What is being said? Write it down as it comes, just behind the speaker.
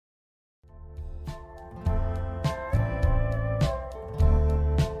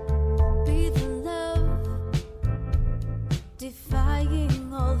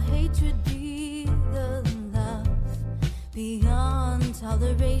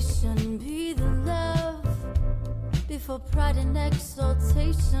Toleration, be the love. Before pride and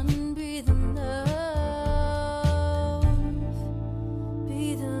exaltation, be the love.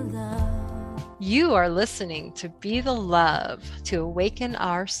 Be the love. You are listening to Be the Love to awaken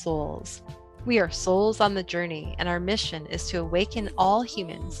our souls. We are souls on the journey, and our mission is to awaken all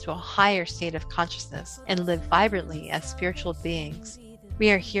humans to a higher state of consciousness and live vibrantly as spiritual beings. We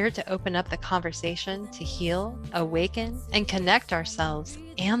are here to open up the conversation to heal, awaken, and connect ourselves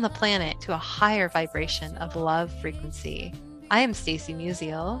and the planet to a higher vibration of love frequency. I am Stacey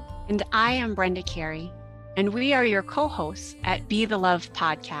Musial. And I am Brenda Carey. And we are your co-hosts at Be the Love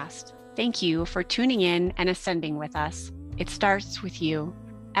podcast. Thank you for tuning in and ascending with us. It starts with you.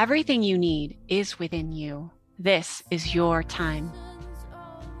 Everything you need is within you. This is your time.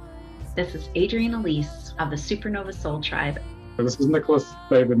 This is Adrienne Elise of the Supernova Soul Tribe. This is Nicholas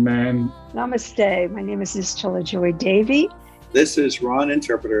David Mann. Namaste. My name is Nistella Joy Davy. This is Ron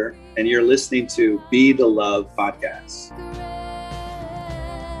Interpreter, and you're listening to Be the Love podcast.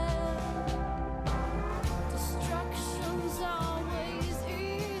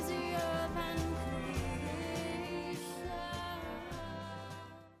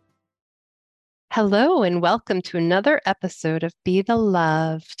 Hello, and welcome to another episode of Be the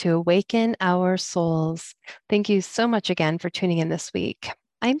Love to awaken our souls. Thank you so much again for tuning in this week.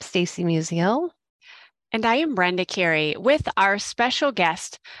 I'm Stacey Musial. And I am Brenda Carey with our special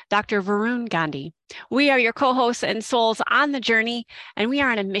guest, Dr. Varun Gandhi. We are your co-hosts and souls on the journey, and we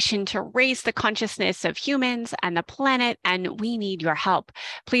are on a mission to raise the consciousness of humans and the planet, and we need your help.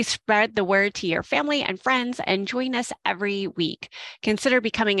 Please spread the word to your family and friends and join us every week. Consider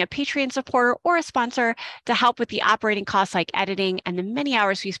becoming a Patreon supporter or a sponsor to help with the operating costs like editing and the many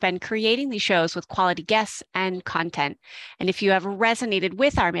hours we spend creating these shows with quality guests and content. And if you have resonated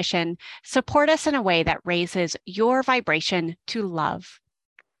with our mission, support us in a way that raises your vibration to love.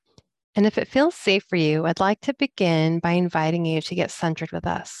 And if it feels safe for you, I'd like to begin by inviting you to get centered with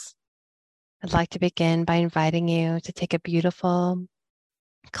us. I'd like to begin by inviting you to take a beautiful,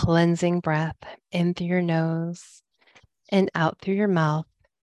 cleansing breath in through your nose and out through your mouth,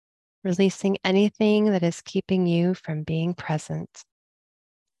 releasing anything that is keeping you from being present.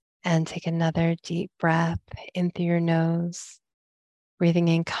 And take another deep breath in through your nose, breathing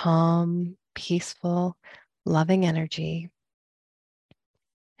in calm, peaceful, loving energy.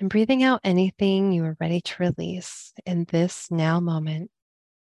 And breathing out anything you are ready to release in this now moment.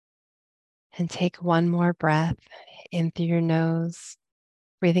 And take one more breath in through your nose,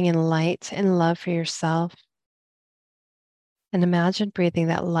 breathing in light and love for yourself. And imagine breathing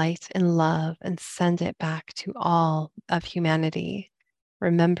that light and love and send it back to all of humanity,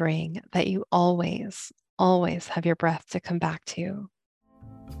 remembering that you always, always have your breath to come back to.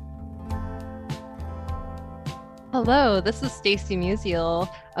 Hello, this is Stacey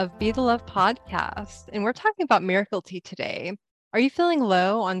Musial of Be the Love podcast, and we're talking about miracle tea today. Are you feeling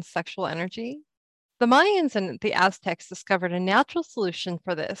low on sexual energy? The Mayans and the Aztecs discovered a natural solution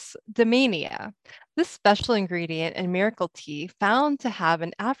for this, dymania. This special ingredient in miracle tea found to have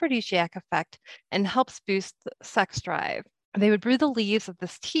an aphrodisiac effect and helps boost sex drive. They would brew the leaves of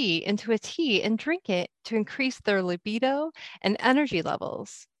this tea into a tea and drink it to increase their libido and energy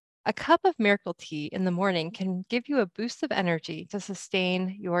levels. A cup of miracle tea in the morning can give you a boost of energy to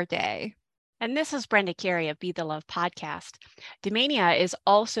sustain your day. And this is Brenda Carey of Be the Love podcast. Dymania is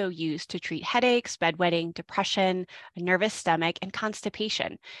also used to treat headaches, bedwetting, depression, a nervous stomach, and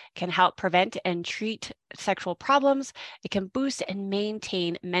constipation. It can help prevent and treat sexual problems. It can boost and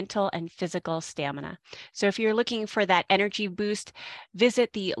maintain mental and physical stamina. So if you're looking for that energy boost,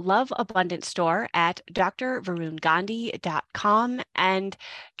 visit the Love Abundance store at drvarungandhi.com and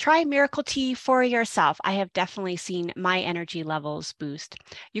try miracle tea for yourself. I have definitely seen my energy levels boost.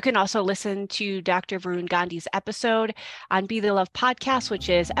 You can also listen to Dr. Varun Gandhi's episode on Be the Love podcast, which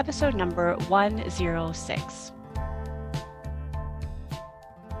is episode number 106.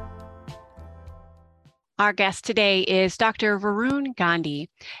 Our guest today is Dr. Varun Gandhi.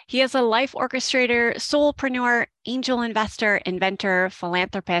 He is a life orchestrator, soulpreneur, angel investor, inventor,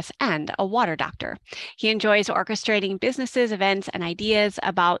 philanthropist, and a water doctor. He enjoys orchestrating businesses, events, and ideas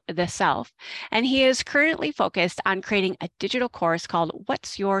about the self. And he is currently focused on creating a digital course called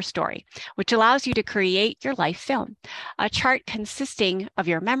What's Your Story, which allows you to create your life film, a chart consisting of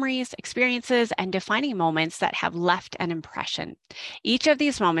your memories, experiences, and defining moments that have left an impression. Each of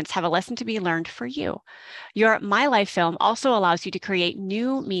these moments have a lesson to be learned for you. Your My Life film also allows you to create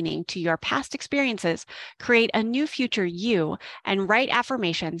new meaning to your past experiences, create a new future you, and write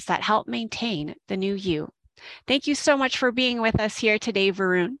affirmations that help maintain the new you. Thank you so much for being with us here today,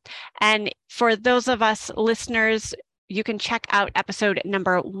 Varun. And for those of us listeners, you can check out episode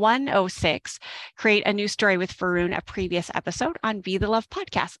number 106, Create a New Story with Varun, a previous episode on Be the Love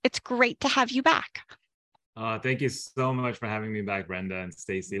podcast. It's great to have you back. Thank you so much for having me back, Brenda and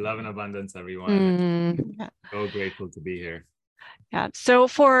Stacy. Love and abundance, everyone. So grateful to be here. Yeah. So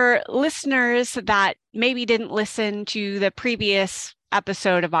for listeners that maybe didn't listen to the previous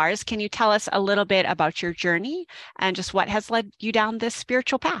episode of ours, can you tell us a little bit about your journey and just what has led you down this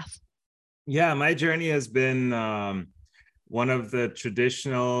spiritual path? Yeah, my journey has been one of the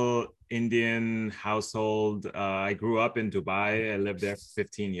traditional Indian household. I grew up in Dubai. I lived there for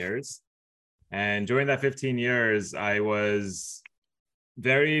 15 years. And during that 15 years, I was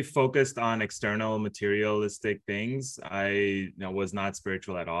very focused on external materialistic things. I was not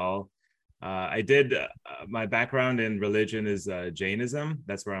spiritual at all. My background in religion is Jainism.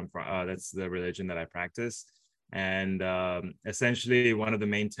 That's where I'm from. That's the religion that I practice. And essentially, one of the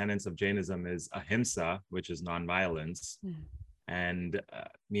main tenets of Jainism is ahimsa, which is nonviolence. And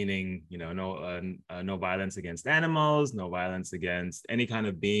meaning, no violence against animals, no violence against any kind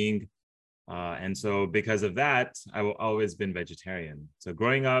of being. And so because of that, I've always been vegetarian. So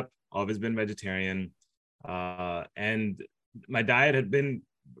growing up, always been vegetarian. And my diet had been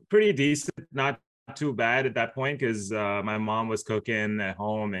pretty decent, not too bad at that point, because my mom was cooking at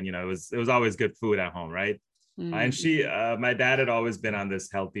home, and it was always good food at home, right? And my dad had always been on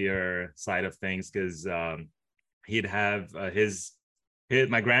this healthier side of things, because he'd have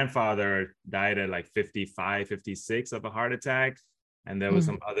my grandfather died at like 55, 56 of a heart attack. And there was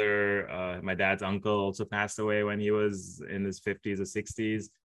some other, my dad's uncle also passed away when he was in his 50s or 60s.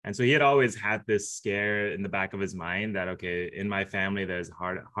 And so he had always had this scare in the back of his mind that, okay, in my family, there's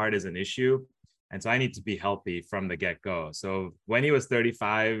heart is an issue. And so I need to be healthy from the get-go. So when he was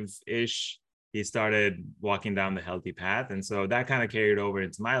 35-ish, he started walking down the healthy path. And so that kind of carried over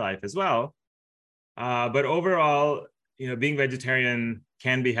into my life as well. But overall, being vegetarian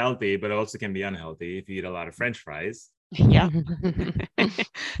can be healthy, but also can be unhealthy if you eat a lot of French fries. Yeah.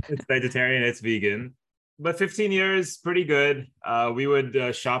 It's vegetarian, it's vegan. But 15 years, pretty good. We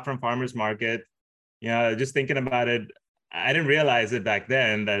would shop from farmers market. Just thinking about it, I didn't realize it back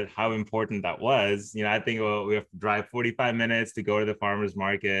then that how important that was. I think we have to drive 45 minutes to go to the farmers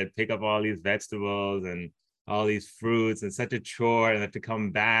market, pick up all these vegetables and all these fruits, and such a chore, and have to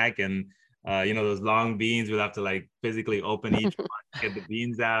come back, and those long beans, we'll have to like physically open each one, get the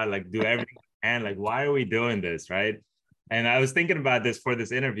beans out, like do everything. And like, why are we doing this, right? And I was thinking about this for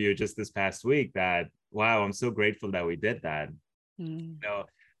this interview just this past week, that, wow, I'm so grateful that we did that.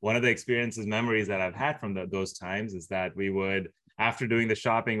 One of the experiences, memories that I've had from those times is that we would, after doing the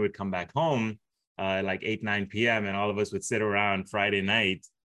shopping, we'd come back home like 8, 9 p.m. and all of us would sit around Friday night,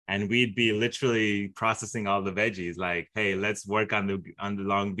 and we'd be literally processing all the veggies, like, hey, let's work on the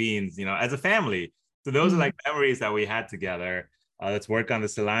long beans, as a family. So those are like memories that we had together. Let's work on the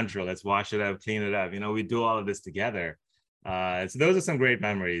cilantro. Let's wash it up, clean it up. We do all of this together. So those are some great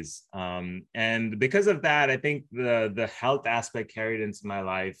memories. And because of that, I think the health aspect carried into my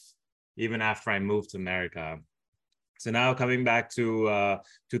life even after I moved to America. So now coming back to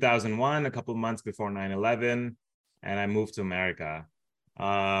 2001, a couple of months before 9/11, and I moved to America.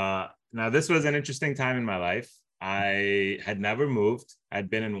 Now, this was an interesting time in my life. I had never moved. I'd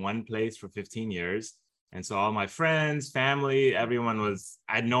been in one place for 15 years. And so all my friends, family,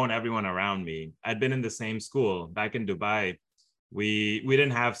 I'd known everyone around me. I'd been in the same school. Back in Dubai, we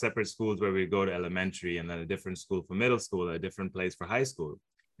didn't have separate schools where we go to elementary and then a different school for middle school, a different place for high school.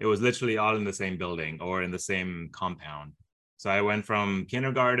 It was literally all in the same building or in the same compound. So I went from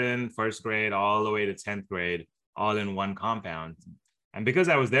kindergarten, first grade, all the way to 10th grade, all in one compound. And because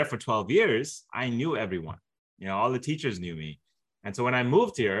I was there for 12 years, I knew everyone. All the teachers knew me. And so when I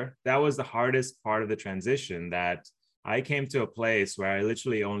moved here, that was the hardest part of the transition, that I came to a place where I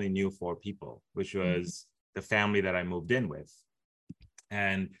literally only knew 4 people, which was the family that I moved in with.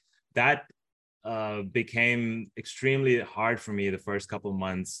 And that became extremely hard for me the first couple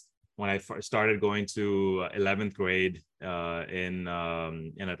months when I first started going to 11th grade in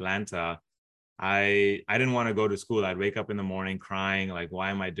Atlanta. I didn't want to go to school. I'd wake up in the morning crying, like, why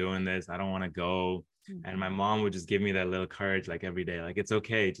am I doing this? I don't want to go. And my mom would just give me that little courage, like every day, like, it's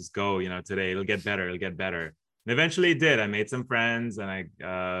okay, just go, today it'll get better. And eventually it did. I made some friends, and I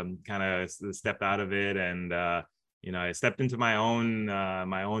kind of stepped out of it, and I stepped into my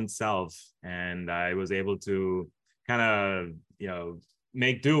own self, and I was able to kind of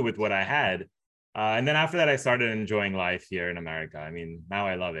make do with what I had. And then after that, I started enjoying life here in America. I mean, now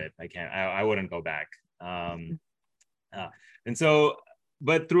I love it. I wouldn't go back. And so,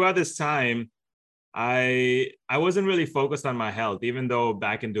 but throughout this time, I wasn't really focused on my health, even though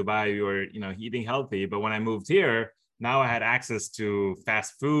back in Dubai we were, eating healthy. But when I moved here, now I had access to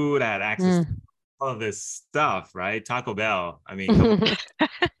fast food. I had access to all of this stuff, right? Taco Bell. I mean,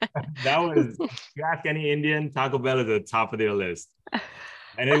 that was, if you ask any Indian, Taco Bell is at the top of their list.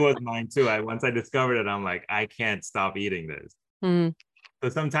 And it was mine too. Once I discovered it, I'm like, I can't stop eating this. So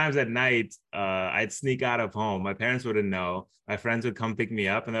sometimes at night, I'd sneak out of home. My parents wouldn't know. My friends would come pick me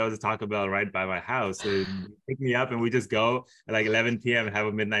up, and there was a Taco Bell right by my house. So they'd pick me up, and we just go at like 11 p.m. and have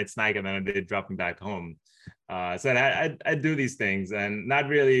a midnight snack, and then they'd drop me back home. So I'd do these things, and not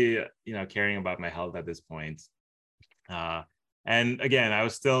really, caring about my health at this point. And again, I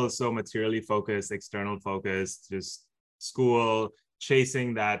was still so materially focused, external focused, just school,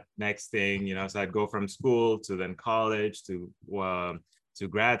 chasing that next thing. So I'd go from school to then college to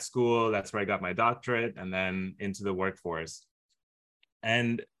grad school. That's where I got my doctorate, and then into the workforce.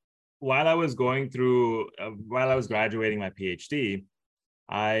 And while I was graduating my PhD,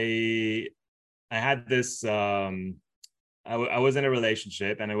 I had this, I was in a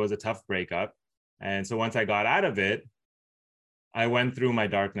relationship, and it was a tough breakup. And so once I got out of it, I went through my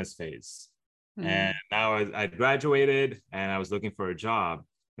darkness phase. And now I graduated, and I was looking for a job.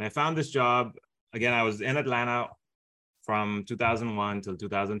 And I found this job. Again, I was in Atlanta from 2001 till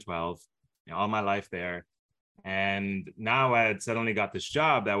 2012, all my life there. And now I had suddenly got this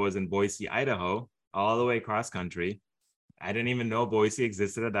job that was in Boise, Idaho, all the way cross country. I didn't even know Boise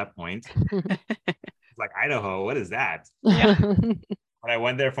existed at that point. It's like, Idaho, what is that? Yeah. But I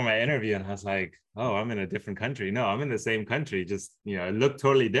went there for my interview, and I was like, oh, I'm in a different country. No, I'm in the same country. Just, it looked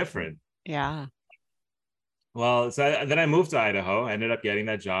totally different. Yeah. Well, so then I moved to Idaho. I ended up getting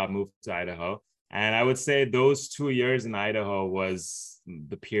that job, moved to Idaho. And I would say those 2 years in Idaho was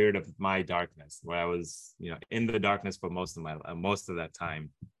the period of my darkness, where I was, in the darkness for most of that time.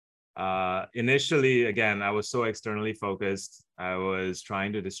 Initially, again, I was so externally focused. I was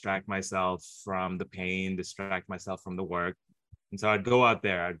trying to distract myself from the pain, distract myself from the work. And so I'd go out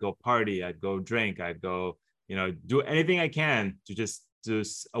there, I'd go party, I'd go drink, I'd go, do anything I can to just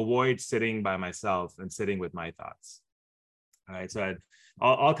avoid sitting by myself and sitting with my thoughts. All right. So I had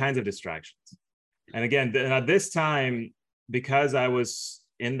all kinds of distractions. And again, at this time, because I was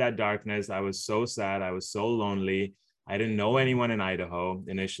in that darkness, I was so sad, I was so lonely. I didn't know anyone in Idaho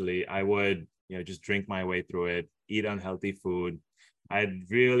initially. I would, just drink my way through it, eat unhealthy food. I'd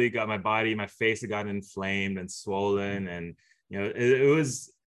really got my face had gotten inflamed and swollen, and it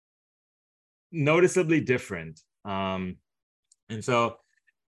was noticeably different. And so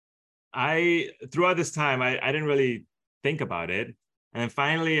throughout this time, I didn't really think about it. And then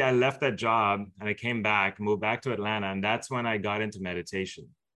finally, I left that job, and I came back, moved back to Atlanta. And that's when I got into meditation.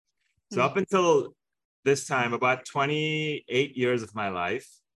 So up until this time, about 28 years of my life,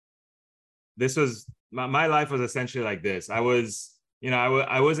 this was, my life was essentially like this. I was,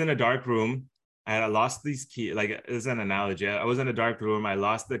 I was in a dark room. I lost these keys, like, as an analogy. I was in a dark room. I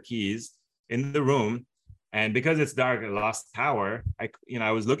lost the keys in the room. And because it's dark, I lost power.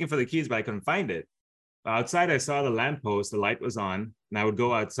 I was looking for the keys, but I couldn't find it. Outside, I saw the lamppost, the light was on, and I would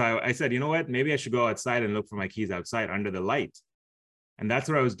go outside. I said, you know what, maybe I should go outside and look for my keys outside under the light. And that's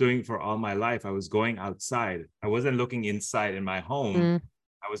what I was doing for all my life. I was going outside. I wasn't looking inside in my home.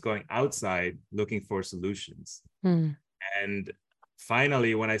 I was going outside looking for solutions. And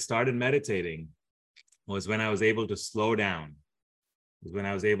finally, when I started meditating, was when I was able to slow down, was when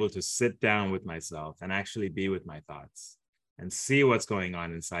I was able to sit down with myself and actually be with my thoughts and see what's going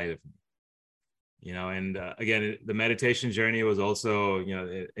on inside of me. And again, the meditation journey was also,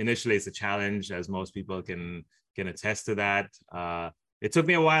 initially it's a challenge, as most people can attest to that. It took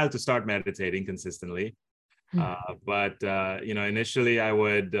me a while to start meditating consistently. But initially I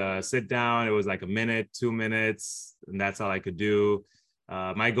would sit down. It was like a minute, 2 minutes, and that's all I could do.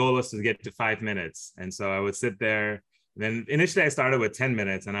 My goal was to get to 5 minutes. And so I would sit there. And then initially I started with 10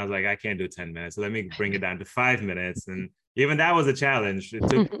 minutes, and I was like, I can't do 10 minutes. So let me bring it down to 5 minutes. And even that was a challenge. It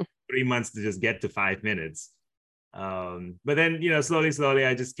took 3 months to just get to 5 minutes. But then, slowly,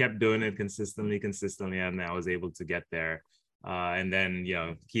 I just kept doing it consistently. And I was able to get there. And then,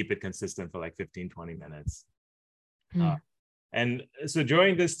 keep it consistent for like 15, 20 minutes. And so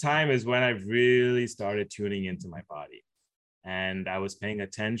during this time is when I really started tuning into my body. And I was paying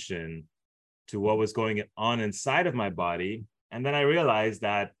attention to what was going on inside of my body. And then I realized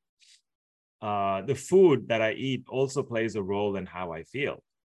that the food that I eat also plays a role in how I feel.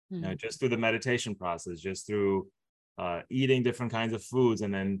 Just through the meditation process, just through eating different kinds of foods,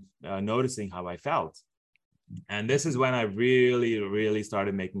 and then noticing how I felt. And this is when I really, really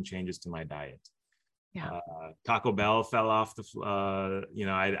started making changes to my diet. Taco Bell fell off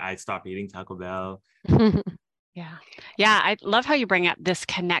I stopped eating Taco Bell. Yeah. I love how you bring up this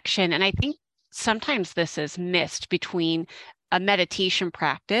connection. And I think sometimes this is missed between a meditation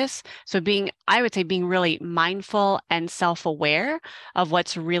practice. So I would say being really mindful and self-aware of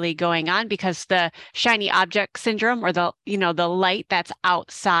what's really going on, because the shiny object syndrome, or the light that's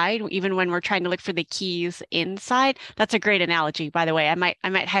outside, even when we're trying to look for the keys inside, that's a great analogy, by the way. I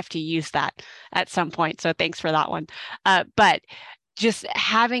might have to use that at some point. So thanks for that one. But just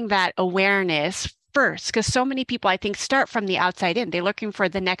having that awareness first, because so many people, I think, start from the outside in. They're looking for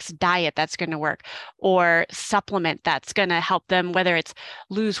the next diet that's going to work, or supplement that's going to help them, whether it's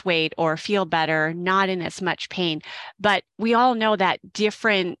lose weight or feel better, not in as much pain. But we all know that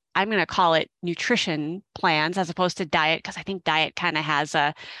different, I'm going to call it nutrition plans as opposed to diet, because I think diet kind of has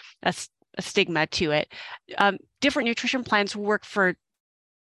a stigma to it. Different nutrition plans work for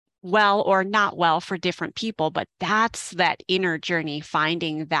well or not well for different people, but that's that inner journey,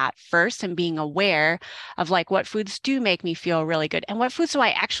 finding that first and being aware of like, what foods do make me feel really good and what foods do I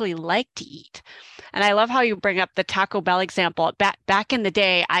actually like to eat. And I love how you bring up the Taco Bell example. Back in the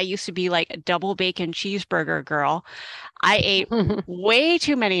day, I used to be like a double bacon cheeseburger girl. I ate way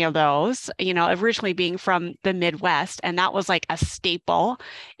too many of those, originally being from the Midwest, and that was like a staple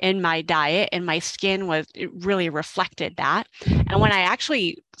in my diet, and my skin it really reflected that. And when I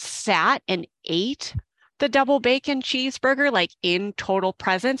actually sat and ate the double bacon cheeseburger, like in total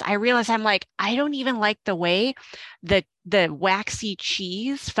presence, I realized I don't even like the way the waxy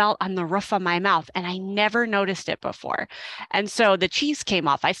cheese felt on the roof of my mouth, and I never noticed it before. And so the cheese came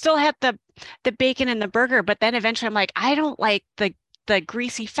off. I still had the bacon in the burger, but then eventually I'm like, I don't like the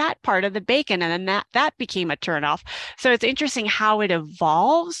greasy fat part of the bacon. And then that became a turnoff. So it's interesting how it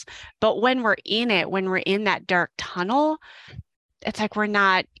evolves. But when we're in it, when we're in that dark tunnel, it's like we're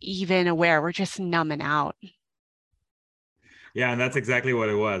not even aware. We're just numbing out. Yeah, and that's exactly what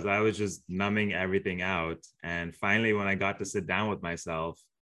it was. I was just numbing everything out. And finally, when I got to sit down with myself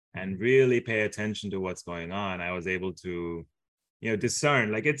and really pay attention to what's going on, I was able to,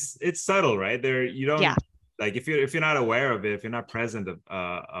 discern. Like it's subtle, right? You don't. Yeah. Like if you're not aware of it, if you're not present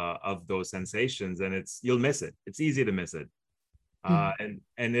of those sensations, then you'll miss it. It's easy to miss it. And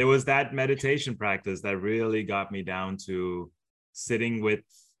it was that meditation practice that really got me down to sitting with,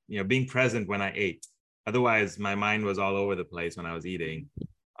 being present when I ate. Otherwise, my mind was all over the place when I was eating.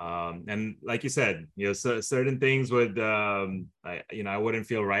 And like you said, certain things would, I wouldn't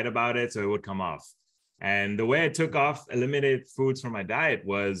feel right about it, so it would come off. And the way I eliminated foods from my diet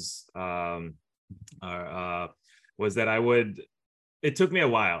was that it took me a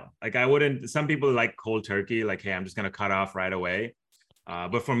while. Like some people like cold turkey, like, hey, I'm just going to cut off right away.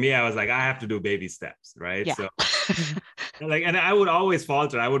 But for me, I was like, I have to do baby steps, right? Yeah. So and I would always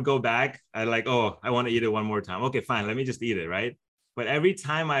falter. I would go back. I want to eat it one more time. Okay, fine. Let me just eat it, right? But every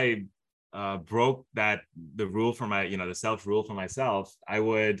time I broke the rule for the self rule for myself, I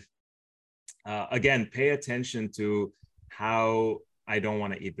would, again, pay attention to how I don't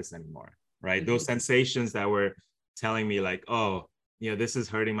want to eat this anymore, right? Mm-hmm. Those sensations that were telling me like, oh, this is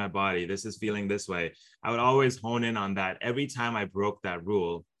hurting my body. This is feeling this way. I would always hone in on that every time I broke that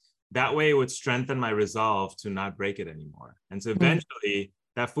rule. That way it would strengthen my resolve to not break it anymore. And so eventually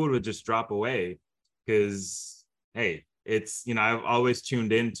that food would just drop away because, hey, it's, I've always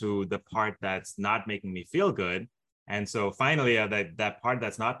tuned into the part that's not making me feel good. And so finally that part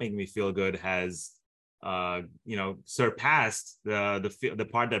that's not making me feel good has, surpassed the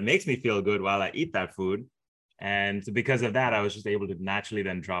part that makes me feel good while I eat that food. And because of that, I was just able to naturally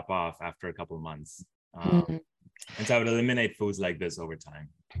then drop off after a couple of months. And so I would eliminate foods like this over time.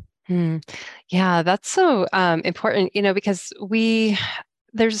 Yeah, that's so important, because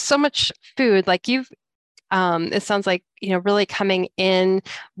there's so much food, like it sounds like, really coming in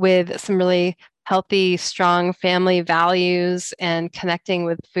with some really healthy, strong family values and connecting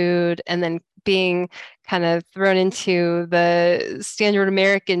with food, and then being kind of thrown into the standard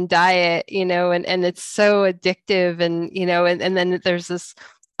American diet, and it's so addictive, and, and then there's this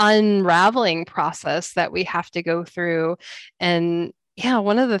unraveling process that we have to go through. And yeah,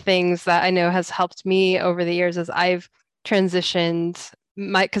 one of the things that I know has helped me over the years is I've transitioned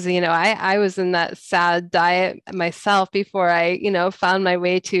because, I was in that sad diet myself before I, found my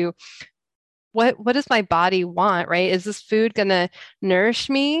way to what does my body want, right? Is this food going to nourish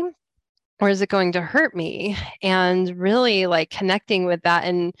me or is it going to hurt me? And really like connecting with that.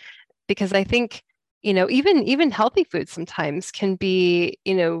 And because I think, even healthy foods sometimes can be,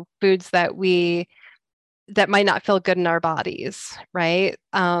 foods that might not feel good in our bodies, right?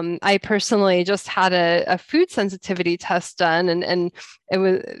 I personally just had a food sensitivity test done, and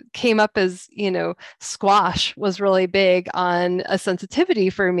it came up as, squash was really big on a sensitivity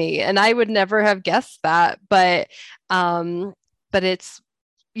for me, and I would never have guessed that, but it's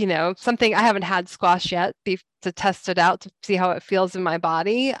something I haven't had squash yet to test it out to see how it feels in my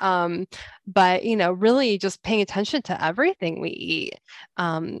body. But really just paying attention to everything we eat.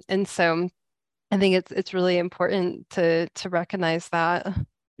 And so I think it's really important to recognize that.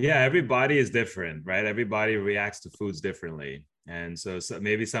 Yeah, every body is different, right? Every body reacts to foods differently. And so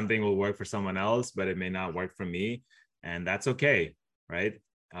maybe something will work for someone else, but it may not work for me. And that's okay, right?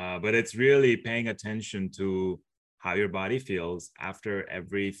 But it's really paying attention to how your body feels after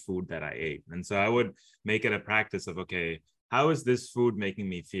every food that I ate. And so I would make it a practice of, okay, how is this food making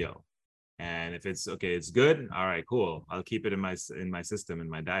me feel? And if it's okay, it's good. All right, cool. I'll keep it in my system, in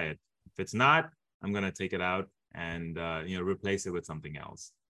my diet. If it's not, I'm going to take it out and replace it with something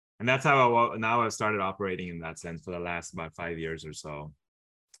else. And that's how now I've started operating in that sense for the last about 5 years or so.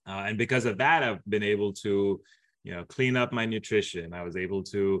 And because of that, I've been able to, clean up my nutrition. I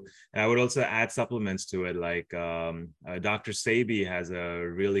would also add supplements to it. Like Dr. Sabi has a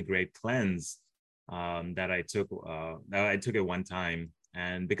really great cleanse that I took at one time.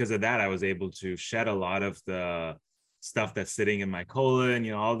 And because of that, I was able to shed a lot of the stuff that's sitting in my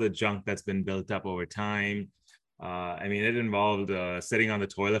colon, all the junk that's been built up over time. It involved sitting on the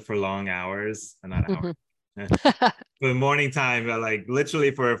toilet for long hours, not hours. For the morning time, like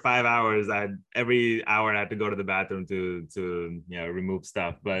literally for 5 hours, every hour I had to go to the bathroom to remove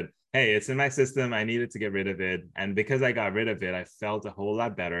stuff. But hey, it's in my system. I needed to get rid of it. And because I got rid of it, I felt a whole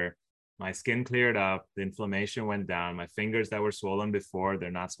lot better. My skin cleared up, the inflammation went down. My fingers that were swollen before,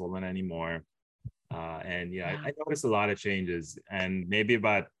 they're not swollen anymore. I noticed a lot of changes, and maybe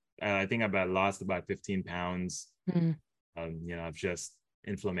I think I've lost about 15 pounds, of just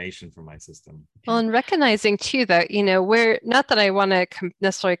inflammation from my system. Well, and recognizing too that, we're not that I want to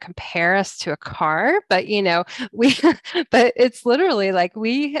necessarily compare us to a car, but, but it's literally like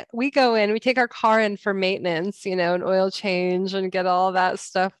we go in, we take our car in for maintenance, an oil change and get all that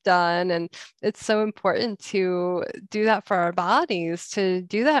stuff done. And it's so important to do that for our bodies, to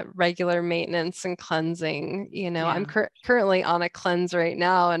do that regular maintenance and cleansing. I'm currently on a cleanse right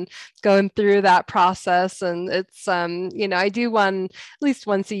now and going through that process. And it's, I do one at least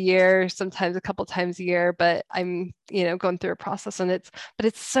once a year, sometimes a couple times a year, but I'm, going through a process, and it's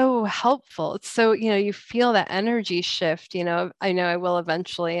so helpful. It's so, you feel that energy shift. I know I will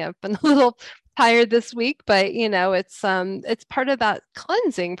eventually. I've been a little tired this week, but it's part of that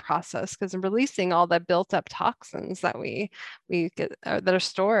cleansing process, because I'm releasing all the built up toxins that we get that are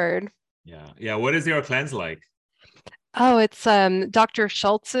stored. Yeah. What is your cleanse like? Oh, it's Dr.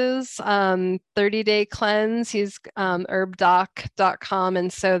 Schultz's 30-day cleanse. He's herbdoc.com.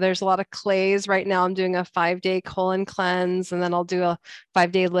 And so there's a lot of clays. Right now I'm doing a 5-day colon cleanse, and then I'll do a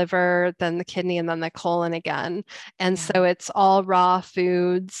 5-day liver, then the kidney, and then the colon again. And so it's all raw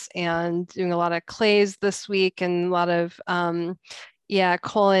foods, and doing a lot of clays this week, and a lot of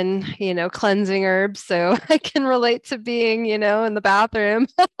colon, cleansing herbs. So I can relate to being, in the bathroom.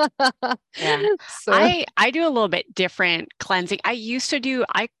 Yeah. So I do a little bit different cleansing.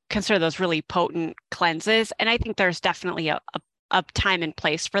 I consider those really potent cleanses. And I think there's definitely a time and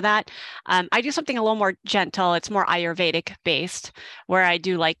place for that. I do something a little more gentle. It's more Ayurvedic based, where I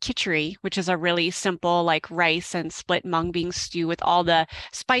do like khichdi, which is a really simple like rice and split mung bean stew with all the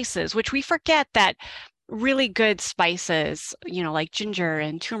spices, which we forget that really good spices, like ginger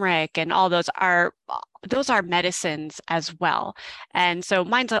and turmeric and all those are medicines as well. And so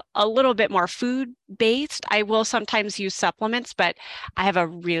mine's a little bit more food based. I will sometimes use supplements, but I have a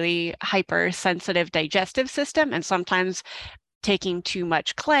really hypersensitive digestive system. And sometimes taking too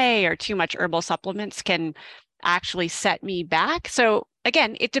much clay or too much herbal supplements can actually set me back. So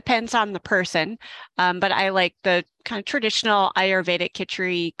again, it depends on the person, but I like the kind of traditional Ayurvedic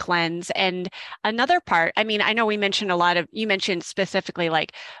khichdi cleanse. And another part, I know you mentioned specifically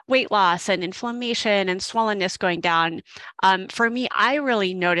like weight loss and inflammation and swollenness going down. For me, I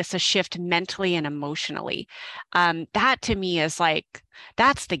really notice a shift mentally and emotionally. That to me is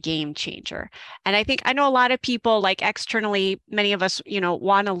that's the game changer. And I know a lot of people, like externally, many of us,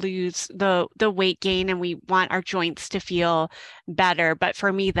 want to lose the weight gain, and we want our joints to feel better. But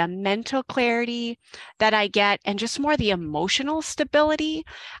for me, the mental clarity that I get, and just more the emotional stability,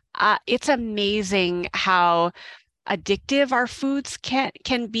 it's amazing how addictive our foods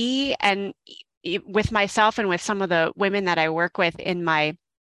can be. And with myself and with some of the women that I work with in my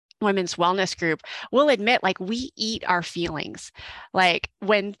women's wellness group, we'll admit like we eat our feelings. Like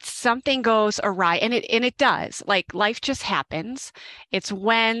when something goes awry, and it does, like life just happens. It's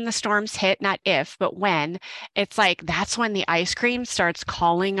when the storms hit, not if, but when. It's like that's when the ice cream starts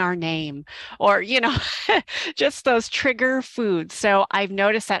calling our name, or just those trigger foods. So I've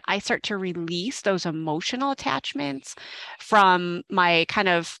noticed that I start to release those emotional attachments from my kind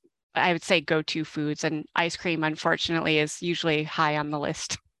of, I would say, go-to foods, and ice cream unfortunately is usually high on the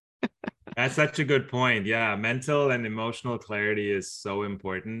list. That's such a good point. Yeah, mental and emotional clarity is so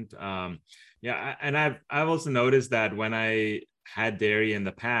important. And I've also noticed that when I had dairy in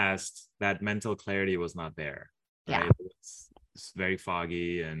the past, that mental clarity was not there. Right? Yeah. It's very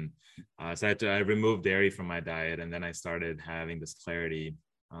foggy, and so I removed dairy from my diet, and then I started having this clarity.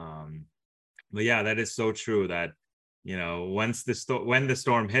 But yeah, that is so true. That once when the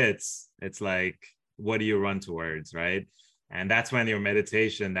storm hits, it's like, what do you run towards, right? And that's when your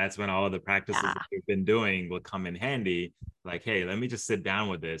meditation, that's when all of the practices that you've been doing will come in handy. Like, hey, let me just sit down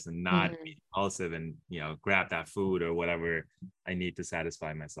with this and not be impulsive and, grab that food or whatever I need to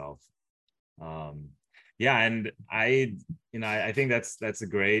satisfy myself. And I think that's a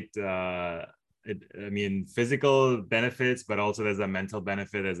great, physical benefits, but also there's a mental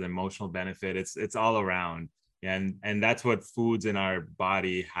benefit, there's an emotional benefit. It's all around. And that's what foods in our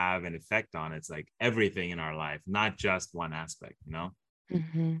body have an effect on. It's like everything in our life, not just one aspect,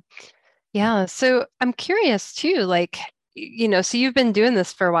 Mm-hmm. Yeah. So I'm curious too, like, so you've been doing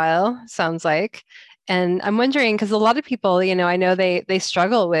this for a while, sounds like. And I'm wondering, because a lot of people, I know they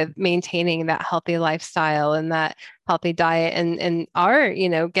struggle with maintaining that healthy lifestyle and that healthy diet and are,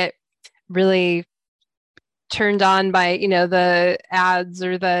 get really turned on by, the ads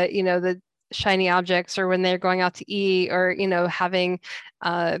or the shiny objects, or when they're going out to eat, or, having,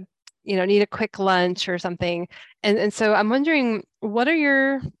 need a quick lunch or something. And so I'm wondering, what are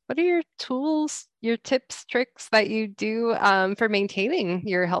your tools, your tips, tricks that you do for maintaining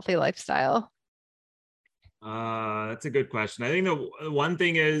your healthy lifestyle? That's a good question. I think the one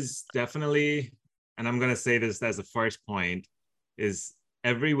thing is definitely, and I'm going to say this as a first point, is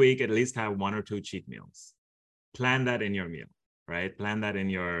every week at least have 1 or 2 cheat meals. Plan that in your meal, right? Plan that in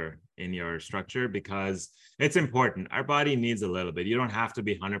your structure, because it's important. Our body needs a little bit. You don't have to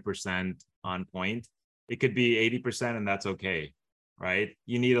be 100% on point. It could be 80%, and that's okay, right?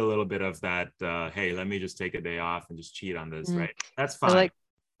 You need a little bit of that, hey, let me just take a day off and just cheat on this, right? That's fine. Or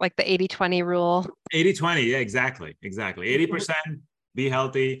like the 80-20 rule. 80-20, yeah, exactly. 80% be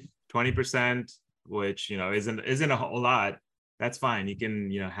healthy, 20%, which isn't a whole lot. That's fine. You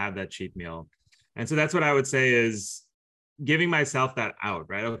can have that cheat meal. And so that's what I would say is giving myself that out,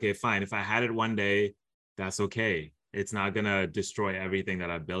 right? Okay, fine. If I had it one day, that's okay. It's not going to destroy everything that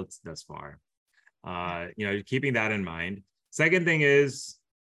I've built thus far. Keeping that in mind. Second thing is,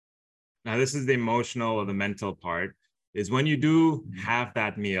 now this is the emotional or the mental part, is when you do have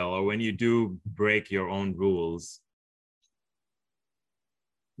that meal, or when you do break your own rules,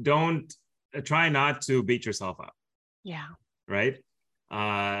 don't try not to beat yourself up. Yeah. Right?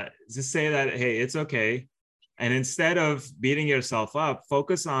 Just say that, hey, it's okay. And instead of beating yourself up,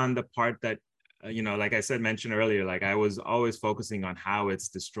 focus on the part that, like I mentioned earlier, like I was always focusing on how it's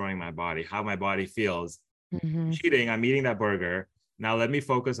destroying my body, how my body feels. Mm-hmm. Cheating, I'm eating that burger. Now let me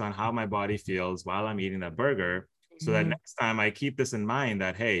focus on how my body feels while I'm eating that burger, so that next time I keep this in mind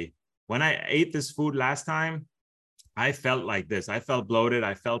that, hey, when I ate this food last time, I felt like this. I felt bloated.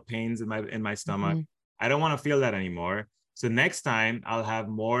 I felt pains in my stomach. I don't want to feel that anymore. So next time I'll have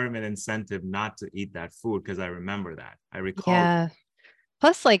more of an incentive not to eat that food, because I remember that. I recall. Yeah.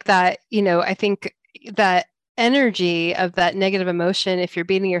 Plus, like that, I think that energy of that negative emotion, if you're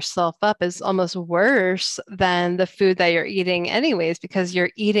beating yourself up, is almost worse than the food that you're eating anyways, because you're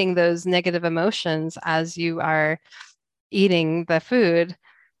eating those negative emotions as you are eating the food.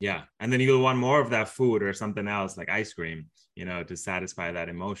 Yeah. And then you'll want more of that food or something else like ice cream, to satisfy that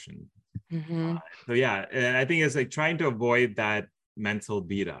emotion. So yeah, and I think it's like trying to avoid that mental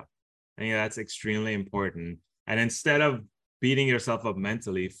beat up. I think that's extremely important. And instead of beating yourself up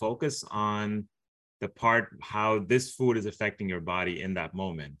mentally, focus on the part how this food is affecting your body in that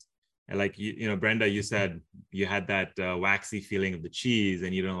moment. And like Brenda, you said you had that waxy feeling of the cheese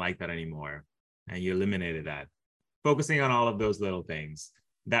and you don't like that anymore, and you eliminated that. Focusing on all of those little things.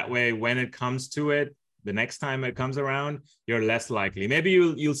 That way, when it comes to it, the next time it comes around, you're less likely. Maybe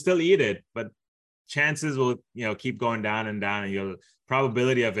you'll still eat it, but chances will keep going down and down, and your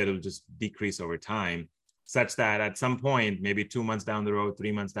probability of it will just decrease over time, such that at some point, maybe 2 months down the road,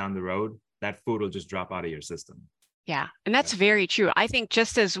 3 months down the road, that food will just drop out of your system. Yeah, and that's very true. I think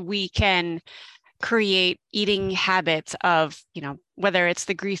just as we can create eating habits of, whether it's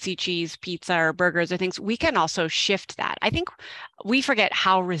the greasy cheese, pizza, or burgers or things, we can also shift that. I think we forget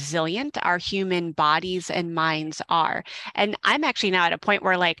how resilient our human bodies and minds are. And I'm actually now at a point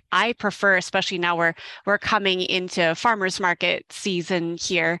where like I prefer, especially now we're coming into farmers market season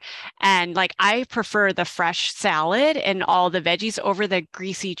here, and like I prefer the fresh salad and all the veggies over the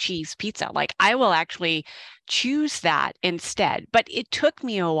greasy cheese pizza. Like I will actually choose that instead. But it took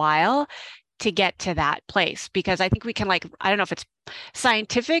me a while to get to that place because I think we can like, I don't know if it's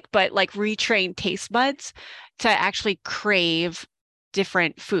scientific, but like retrain taste buds to actually crave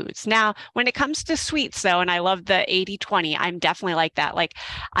different foods. Now, when it comes to sweets though, and I love the 80-20, I'm definitely like that. Like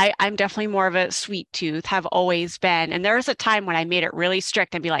I'm definitely more of a sweet tooth, have always been. And there was a time when I made it really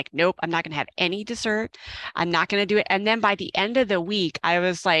strict and be like, nope, I'm not going to have any dessert. I'm not going to do it. And then by the end of the week, I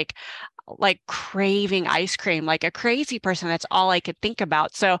was like craving ice cream like a crazy person. That's all I could think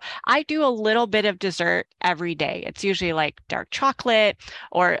about. So I do a little bit of dessert every day. It's usually like dark chocolate,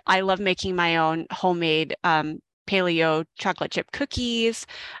 or I love making my own homemade paleo chocolate chip cookies.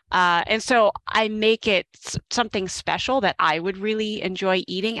 And so I make it something special that I would really enjoy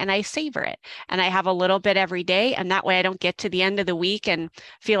eating, and I savor it. And I have a little bit every day. And that way I don't get to the end of the week and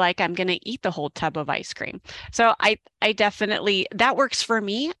feel like I'm going to eat the whole tub of ice cream. So I definitely, that works for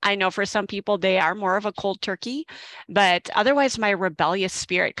me. I know for some people, they are more of a cold turkey, but otherwise my rebellious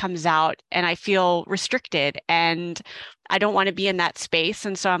spirit comes out and I feel restricted and I don't want to be in that space.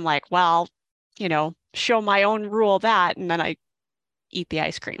 And so I'm like, well, show my own rule that, and then I eat the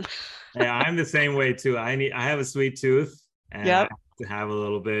ice cream. Yeah, I'm the same way too. I have a sweet tooth, and I have to have a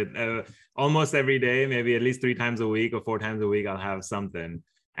little bit almost every day, maybe at least 3 times a week or 4 times a week. I'll have something.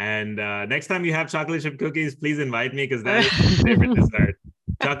 And next time you have chocolate chip cookies, please invite me because that is my favorite dessert.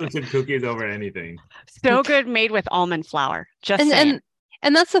 Chocolate chip cookies over anything. So good, made with almond flour. Just saying.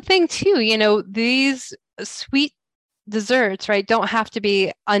 And that's the thing too. These sweet desserts, right, don't have to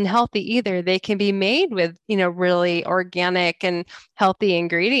be unhealthy either. They can be made with, really organic and healthy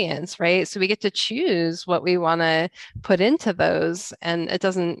ingredients, right? So we get to choose what we want to put into those. And it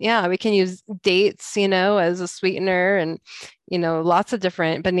doesn't, we can use dates, as a sweetener and, lots of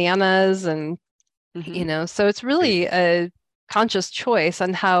different bananas and, so it's really a conscious choice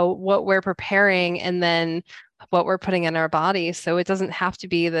on what we're preparing and then what we're putting in our body. So it doesn't have to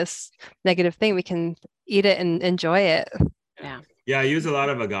be this negative thing. We can eat it and enjoy it. Yeah, I use a lot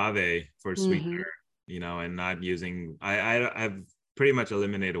of agave for sweetener, and not using, I've pretty much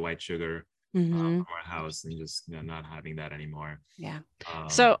eliminated white sugar from our house and just not having that anymore. Yeah.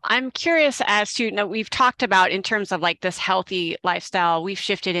 So I'm curious as to, we've talked about in terms of like this healthy lifestyle, we've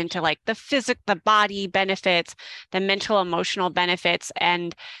shifted into like the body benefits, the mental, emotional benefits.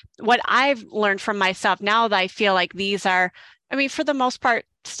 And what I've learned from myself now that I feel like these are, for the most part,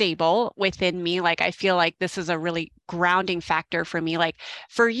 stable within me. Like, I feel like this is a really grounding factor for me. Like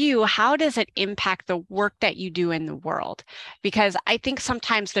for you, how does it impact the work that you do in the world? Because I think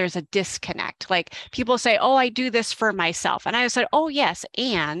sometimes there's a disconnect. Like people say, oh, I do this for myself. And I said, oh, yes.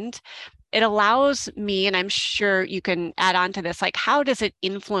 And it allows me, and I'm sure you can add on to this, like, how does it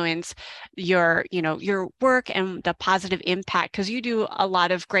influence your work and the positive impact? Because you do a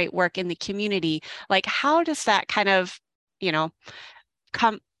lot of great work in the community. Like, how does that kind of,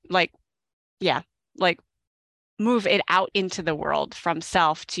 move it out into the world from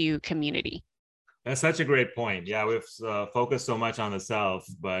self to community? That's such a great point. Yeah, we've focused so much on the self,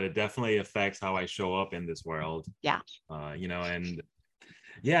 but it definitely affects how I show up in this world. Yeah.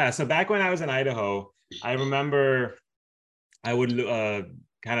 So back when I was in Idaho, I remember I would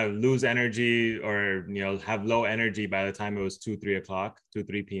kind of lose energy or, have low energy by the time it was 2, 3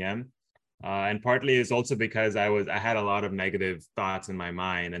 p.m. And partly it's also because I had a lot of negative thoughts in my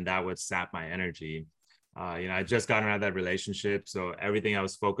mind, and that would sap my energy. I just gotten out of that relationship. So everything I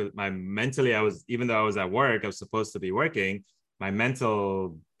was focused, even though I was at work, I was supposed to be working,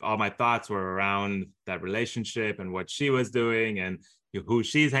 all my thoughts were around that relationship and what she was doing and who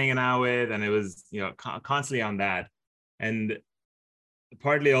she's hanging out with. And it was, constantly on that. And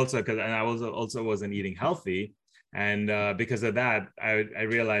partly also because I also wasn't eating healthy. And because of that, I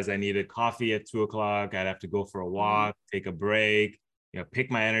realized I needed coffee at 2 o'clock. I'd have to go for a walk, take a break, pick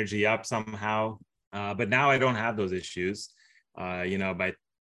my energy up somehow. But now I don't have those issues. By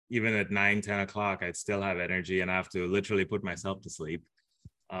even at 9, 10 o'clock, I'd still have energy and I have to literally put myself to sleep.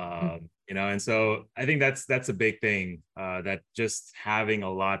 And so I think that's a big thing, that just having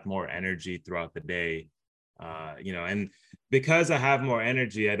a lot more energy throughout the day, and because I have more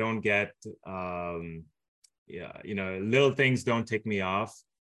energy, I don't get, little things don't tick me off.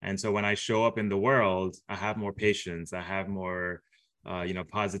 And so when I show up in the world, I have more patience, I have more,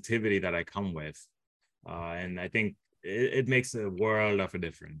 positivity that I come with. And I think it makes a world of a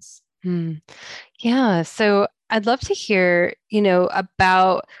difference. Yeah. So I'd love to hear,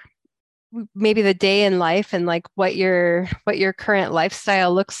 about maybe the day in life and like what your current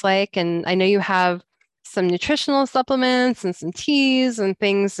lifestyle looks like. And I know you have some nutritional supplements and some teas and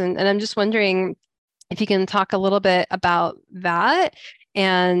things. And I'm just wondering if you can talk a little bit about that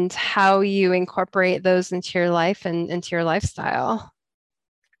and how you incorporate those into your life and into your lifestyle.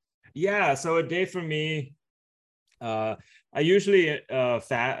 Yeah. So a day for me, I usually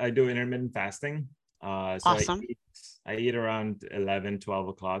I do intermittent fasting. So Awesome. I eat around 11, 12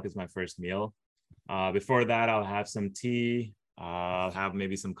 o'clock is my first meal. Before that, I'll have some tea. I'll have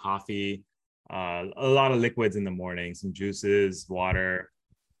maybe some coffee, a lot of liquids in the morning, some juices, water,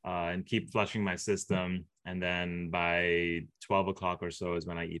 and keep flushing my system. And then by 12 o'clock or so is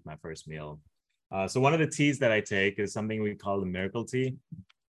when I eat my first meal. So one of the teas that I take is something we call the miracle tea.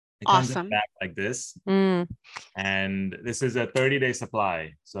 It comes in a Awesome. bag like this. And this is a 30-day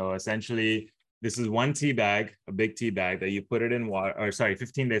supply. So essentially, this is one tea bag, a big tea bag that you put it in water, or sorry,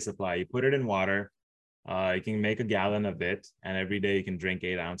 15-day supply. You put it in water. You can make a gallon of it, and every day you can drink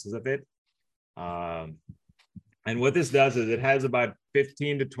 8 ounces of it. And what this does is it has about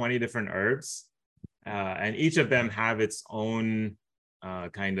 15 to 20 different herbs, and each of them have its own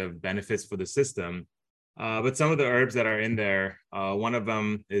kind of benefits for the system. But some of the herbs that are in there, one of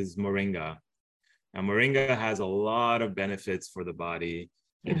them is moringa. Now, moringa has a lot of benefits for the body.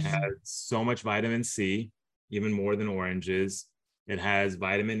 It has so much vitamin C, even more than oranges. It has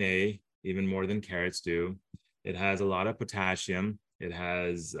vitamin A, even more than carrots do. It has a lot of potassium. It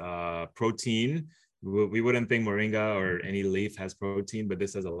has protein. We wouldn't think moringa or any leaf has protein, but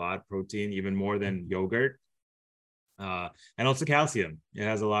this has a lot of protein, even more than yogurt. And also calcium. It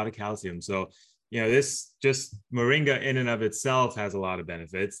has a lot of calcium. So, this just moringa in and of itself has a lot of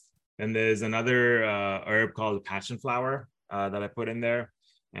benefits. And there's another herb called passion flower that I put in there.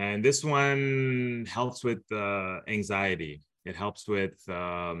 And this one helps with anxiety. It helps with,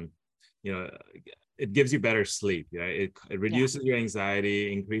 it gives you better sleep. It reduces your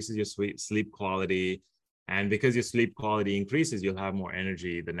anxiety, increases your sleep quality. And because your sleep quality increases, you'll have more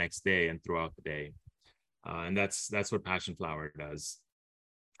energy the next day and throughout the day. And that's what passion flower does.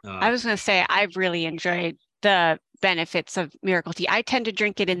 I was going to say, I've really enjoyed the benefits of miracle tea. I tend to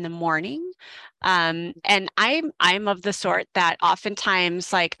drink it in the morning. And I'm of the sort that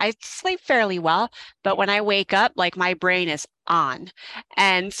oftentimes, like, I sleep fairly well, but when I wake up, like, my brain is on.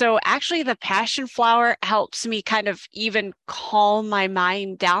 And so actually the passion flower helps me kind of even calm my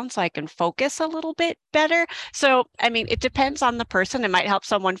mind down so I can focus a little bit better. So, I mean, it depends on the person. It might help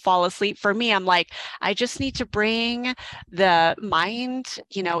someone fall asleep. For me, I'm like, I just need to bring the mind,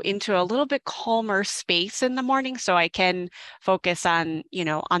 into a little bit calmer space in the morning so I can focus on,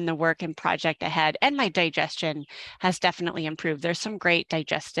 on the work and project ahead. And my digestion has definitely improved. There's some great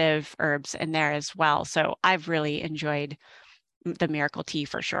digestive herbs in there as well. So I've really enjoyed the miracle tea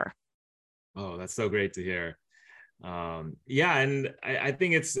for sure. Oh, that's so great to hear. Yeah, and I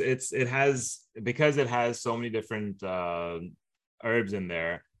think it has, because it has so many different herbs in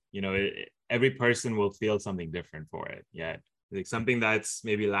there, every person will feel something different for it. Yeah, like something that's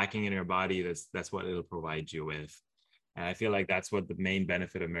maybe lacking in your body, that's what it'll provide you with. And I feel like that's what the main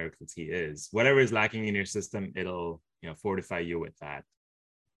benefit of miracle tea is. Whatever is lacking in your system, it'll fortify you with that.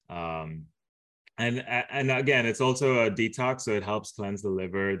 And again, it's also a detox, so it helps cleanse the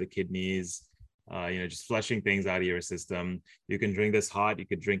liver, the kidneys, just flushing things out of your system. You can drink this hot, you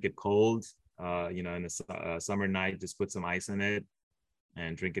could drink it cold. In a summer night, just put some ice in it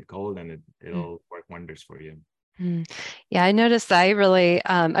and drink it cold, and it'll work wonders for you. Yeah, I noticed that I really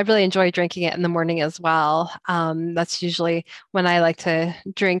enjoy drinking it in the morning as well. That's usually when I like to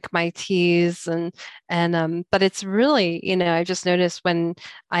drink my teas but it's really, I just noticed when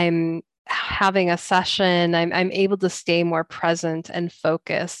I'm having a session, I'm able to stay more present and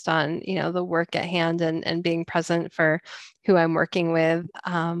focused on, the work at hand and being present for who I'm working with,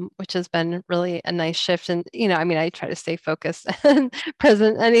 which has been really a nice shift. And, I try to stay focused and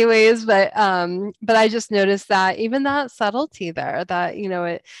present anyways, but I just noticed that even that subtlety there, that,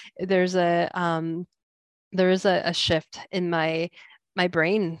 there's there is a shift in my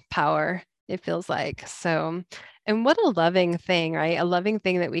brain power, it feels like. So, and what a loving thing, right? A loving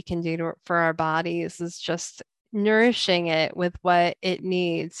thing that we can do for our bodies is just nourishing it with what it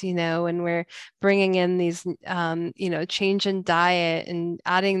needs, and we're bringing in these, change in diet and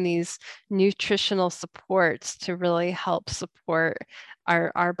adding these nutritional supports to really help support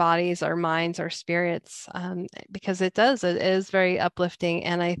our bodies, our minds, our spirits, because it is very uplifting.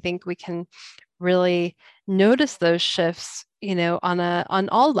 And I think we can really notice those shifts, on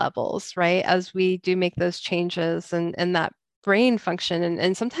all levels, right? As we do make those changes and that brain function.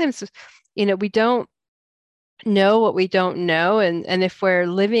 And sometimes, we don't know what we don't know. And if we're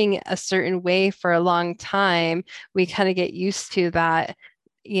living a certain way for a long time, we kind of get used to that,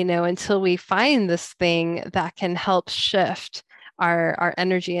 until we find this thing that can help shift our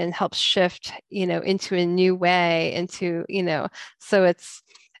energy and help shift, into a new way, so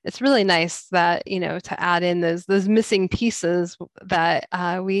it's really nice that, to add in those missing pieces that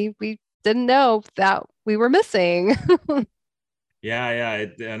we didn't know that we were missing. Yeah,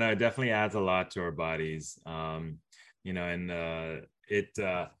 it definitely adds a lot to our bodies. Another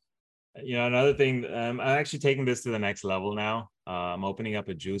thing, I'm actually taking this to the next level now. I'm opening up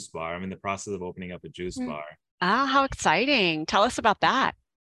a juice bar. I'm in the process of opening up a juice bar. Ah, how exciting. Tell us about that.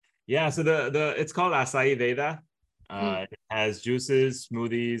 Yeah, so it's called Acai Veda. It has juices,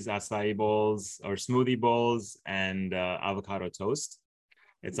 smoothies, acai bowls or smoothie bowls, and avocado toast.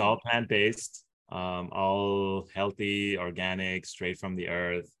 It's all plant-based, all healthy, organic, straight from the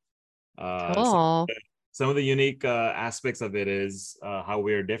earth. Cool. Some of the unique aspects of it is how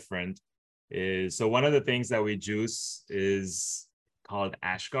we're different. So one of the things that we juice is called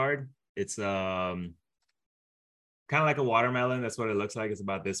Ashgard. It's kind of like a watermelon. That's what it looks like. It's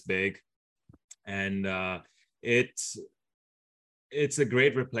about this big, and it's a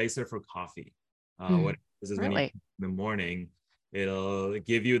great replacer for coffee. What it is when you in the morning, it'll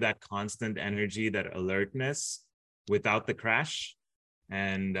give you that constant energy, that alertness without the crash.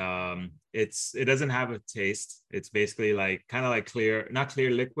 And it doesn't have a taste. It's basically kind of like clear, not clear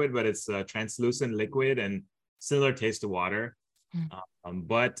liquid, but it's a translucent liquid and similar taste to water.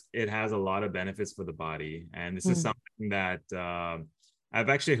 But it has a lot of benefits for the body. And this is something that I've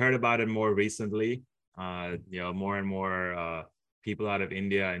actually heard about it more recently. More and more people out of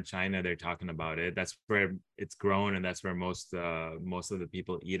India and China, they're talking about it. That's where it's grown, and that's where most of the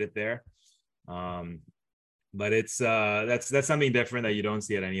people eat it there. But it's that's something different that you don't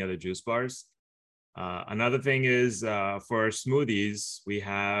see at any other juice bars. Another thing is for smoothies, we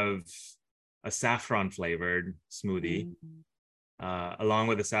have a saffron flavored smoothie, along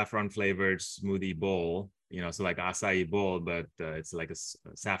with a saffron flavored smoothie bowl. So like acai bowl, but it's like a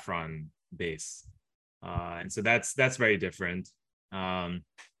saffron base, and so that's very different. And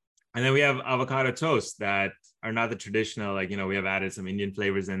then we have avocado toast that are not the traditional. We have added some Indian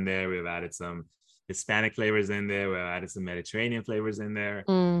flavors in there. We've added some Hispanic flavors in there. We've added some Mediterranean flavors in there.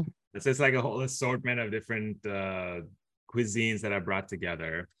 It's just like a whole assortment of different cuisines that are brought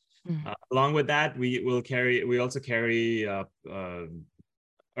together. Along with that, we also carry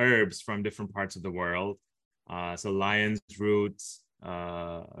herbs from different parts of the world. So lion's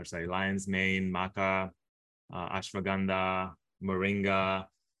mane, maca, ashwagandha, moringa.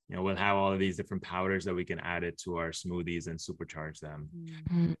 We'll have all of these different powders that we can add it to our smoothies and supercharge them.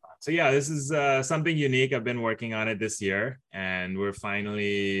 So yeah, this is something unique. I've been working on it this year, and we're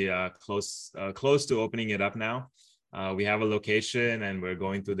finally close to opening it up now. We have a location, and we're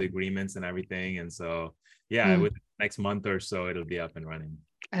going through the agreements and everything. And so, yeah, within the next month or so, it'll be up and running.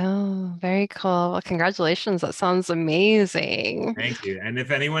 Oh, very cool. Well, congratulations. That sounds amazing. Thank you. And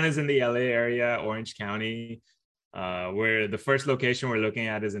if anyone is in the LA area, Orange County, where the first location we're looking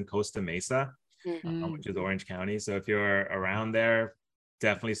at is in Costa Mesa, which is Orange County. So if you're around there,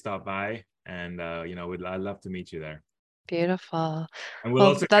 definitely stop by, and I'd love to meet you there. Beautiful. And we'll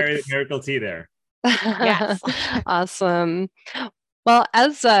also carry the miracle tea there. Yes. Awesome. Well,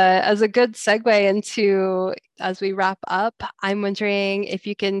 as a good segue into, as we wrap up, I'm wondering if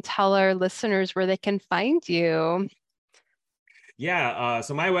you can tell our listeners where they can find you. Yeah,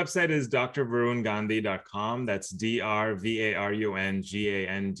 so my website is drvarungandhi.com. That's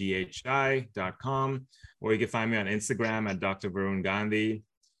drvarungandhi.com. Or you can find me on Instagram at Dr. Varun Gandhi.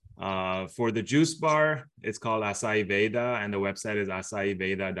 For the juice bar, it's called Acai Veda, and the website is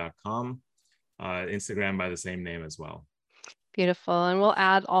acaiveda.com. Instagram by the same name as well. Beautiful. And we'll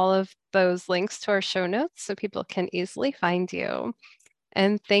add all of those links to our show notes so people can easily find you.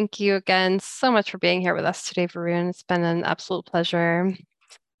 And thank you again so much for being here with us today, Varun. It's been an absolute pleasure to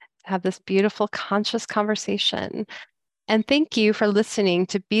have this beautiful, conscious conversation. And thank you for listening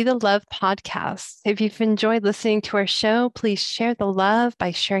to Be the Love podcast. If you've enjoyed listening to our show, please share the love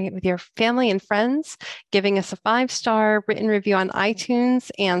by sharing it with your family and friends, giving us a 5-star written review on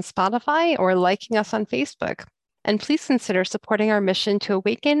iTunes and Spotify, or liking us on Facebook. And please consider supporting our mission to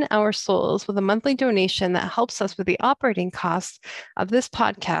awaken our souls with a monthly donation that helps us with the operating costs of this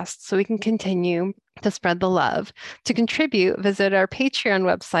podcast so we can continue to spread the love. To contribute, visit our Patreon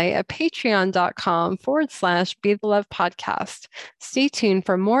website at patreon.com/Be the Love Podcast. Stay tuned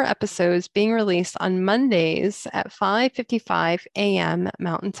for more episodes being released on Mondays at 5:55 a.m.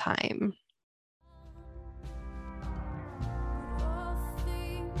 Mountain Time. All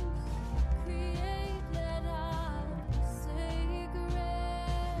things created are sacred.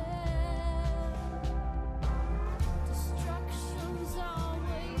 Destruction's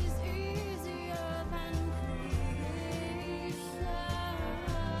always easier than creation.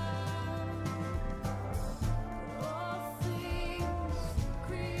 All things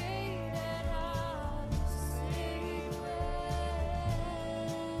created are sacred.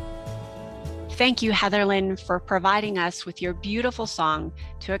 Thank you, Heatherlyn, for providing us with your beautiful song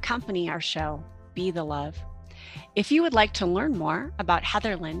to accompany our show, Be the Love. If you would like to learn more about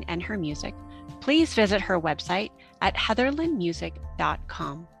Heatherlyn and her music, please visit her website at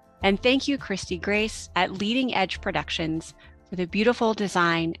heatherlynmusic.com. And thank you, Christy Grace at Leading Edge Productions, for the beautiful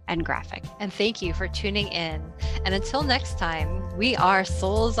design and graphic. And thank you for tuning in. And until next time, we are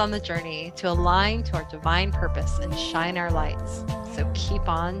souls on the journey to align to our divine purpose and shine our lights. So keep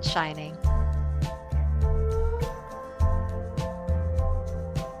on shining.